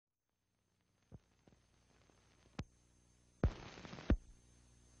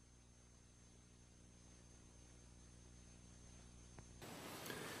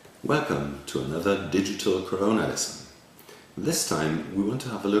Welcome to another digital Corona lesson. This time we want to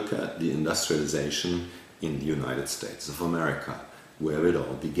have a look at the industrialization in the United States of America, where it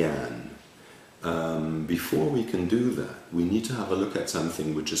all began. Before we can do that, we need to have a look at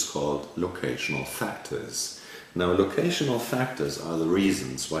something which is called locational factors. Now, locational factors are the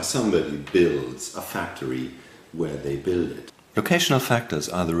reasons why somebody builds a factory where they build it. Locational factors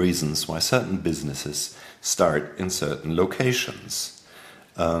are the reasons why certain businesses start in certain locations.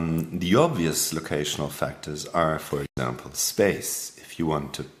 The obvious locational factors are, for example, space. If you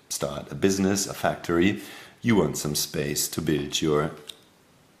want to start a business, a factory, you want some space to build your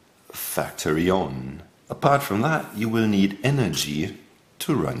factory on. Apart from that, you will need energy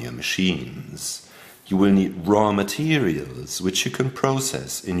to run your machines. You will need raw materials which you can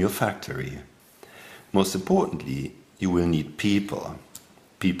process in your factory. Most importantly, you will need people.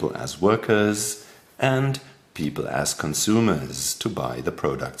 People as workers and people as consumers to buy the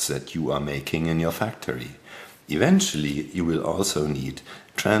products that you are making in your factory. Eventually, you will also need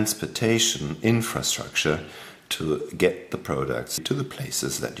transportation infrastructure to get the products to the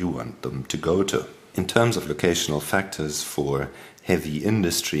places that you want them to go to. In terms of locational factors for heavy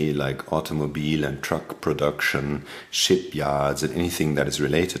industry like automobile and truck production, shipyards, and anything that is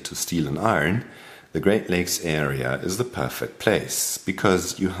related to steel and iron, the Great Lakes area is the perfect place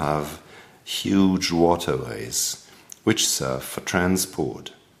because you have huge waterways which serve for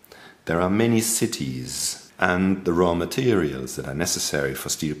transport. There are many cities, and the raw materials that are necessary for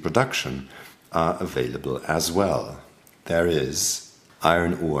steel production are available as well. There is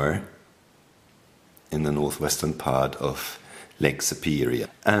iron ore in the northwestern part of Lake Superior,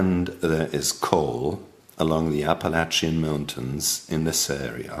 and there is coal along the Appalachian Mountains in this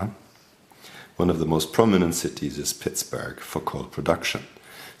area. One of the most prominent cities is Pittsburgh for coal production.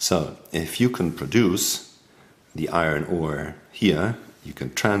 So, if you can produce the iron ore here, you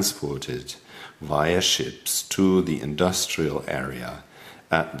can transport it via ships to the industrial area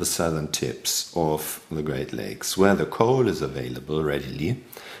at the southern tips of the Great Lakes, where the coal is available readily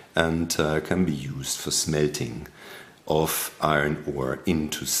and can be used for smelting of iron ore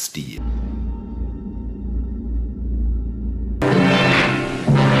into steel.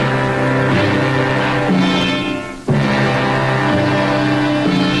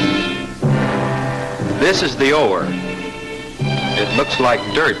 This is the ore. It looks like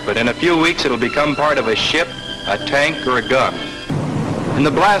dirt, but in a few weeks it'll become part of a ship, a tank, or a gun. In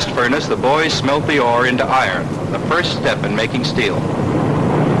the blast furnace, the boys smelt the ore into iron, the first step in making steel.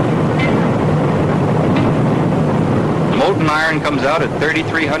 The molten iron comes out at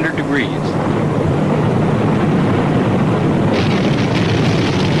 3,300 degrees.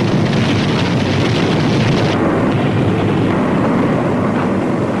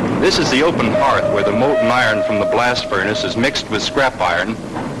 This is the open hearth where the molten iron from the blast furnace is mixed with scrap iron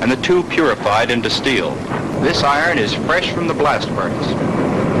and the two purified into steel. This iron is fresh from the blast furnace.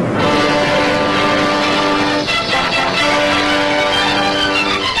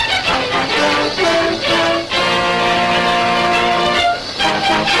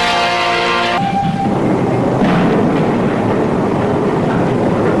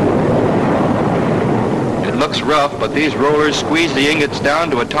 Looks rough, but these rollers squeeze the ingots down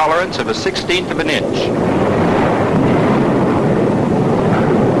to a tolerance of a 1/16 of an inch.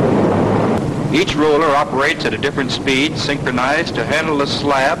 Each roller operates at a different speed, synchronized to handle a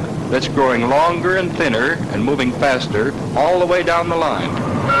slab that's growing longer and thinner and moving faster all the way down the line.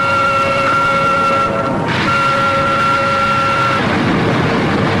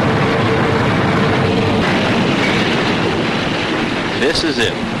 This is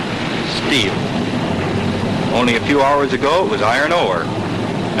it, steel. Only a few hours ago it was iron ore.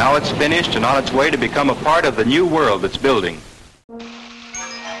 Now it's finished and on its way to become a part of the new world it's building.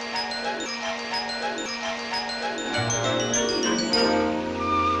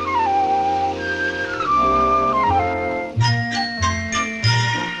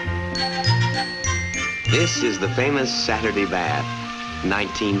 This is the famous Saturday bath,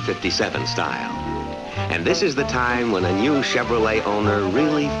 1957 style. And this is the time when a new Chevrolet owner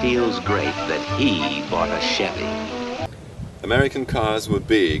really feels great that he bought a Chevy. American cars were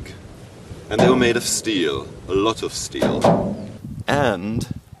big, and they were made of steel, a lot of steel. And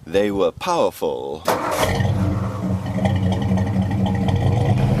they were powerful.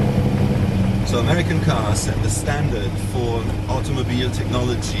 So American cars set the standard for automobile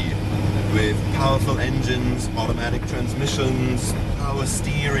technology with powerful engines, automatic transmissions, power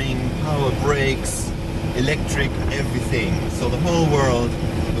steering, power brakes, electric, everything. So the whole world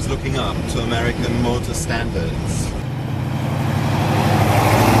was looking up to American motor standards.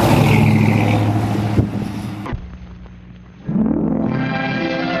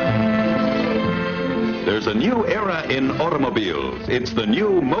 In automobiles, it's the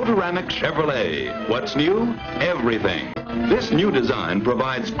new Motoramic Chevrolet. What's new? Everything. This new design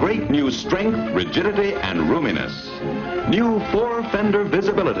provides great new strength, rigidity, and roominess. New four-fender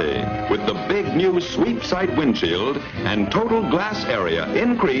visibility with the big new sweep sight windshield and total glass area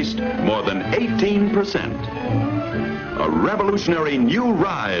increased more than 18%. A revolutionary new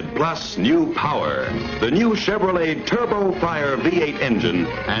ride plus new power. The new Chevrolet Turbo Fire V8 engine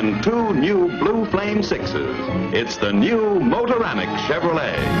and two new Blue Flame 6s. It's the new Motoramic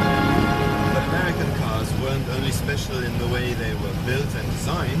Chevrolet. But American cars weren't only special in the way they were built and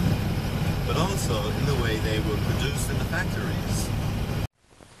designed, but also in the way they were produced in the factories.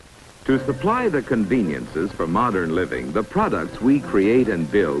 To supply the conveniences for modern living, the products we create and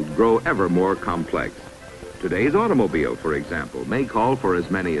build grow ever more complex. Today's automobile, for example, may call for as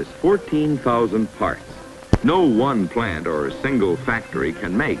many as 14,000 parts. No one plant or a single factory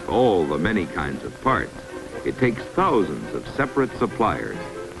can make all the many kinds of parts. It takes thousands of separate suppliers.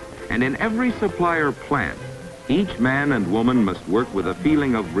 And in every supplier plant, each man and woman must work with a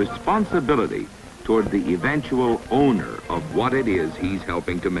feeling of responsibility toward the eventual owner of what it is he's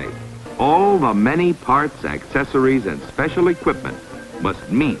helping to make. All the many parts, accessories, and special equipment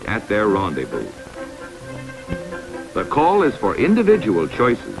must meet at their rendezvous. The call is for individual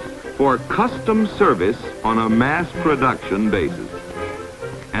choices, for custom service on a mass production basis.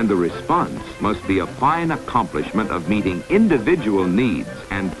 And the response must be a fine accomplishment of meeting individual needs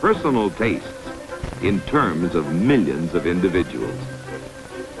and personal tastes in terms of millions of individuals.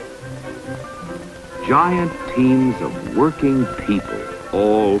 Giant teams of working people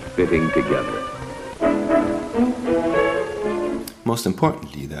all fitting together. Most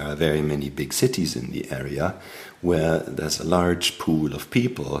importantly, there are very many big cities in the area where there's a large pool of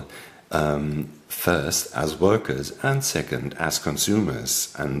people, first as workers and second as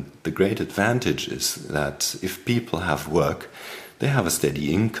consumers. And the great advantage is that if people have work, they have a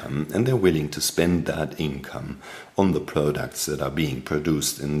steady income and they're willing to spend that income on the products that are being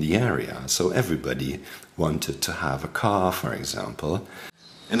produced in the area. So everybody wanted to have a car, for example.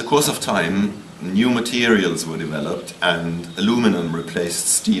 In the course of time, new materials were developed and aluminum replaced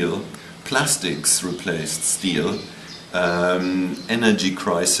steel, plastics replaced steel. Energy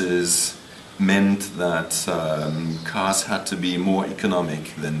crisis meant that cars had to be more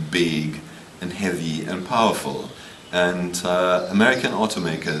economic than big and heavy and powerful. And American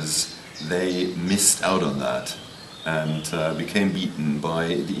automakers, they missed out on that and became beaten by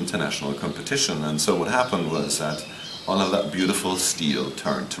the international competition. And so what happened was that all of that beautiful steel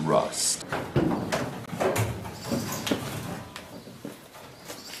turned to rust.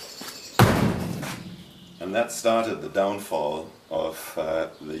 And that started the downfall of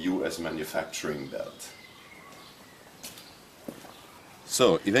the US manufacturing belt.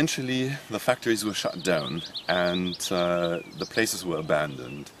 So eventually the factories were shut down and the places were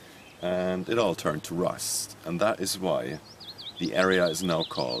abandoned and it all turned to rust. And that is why the area is now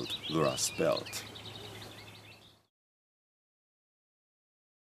called the Rustbelt.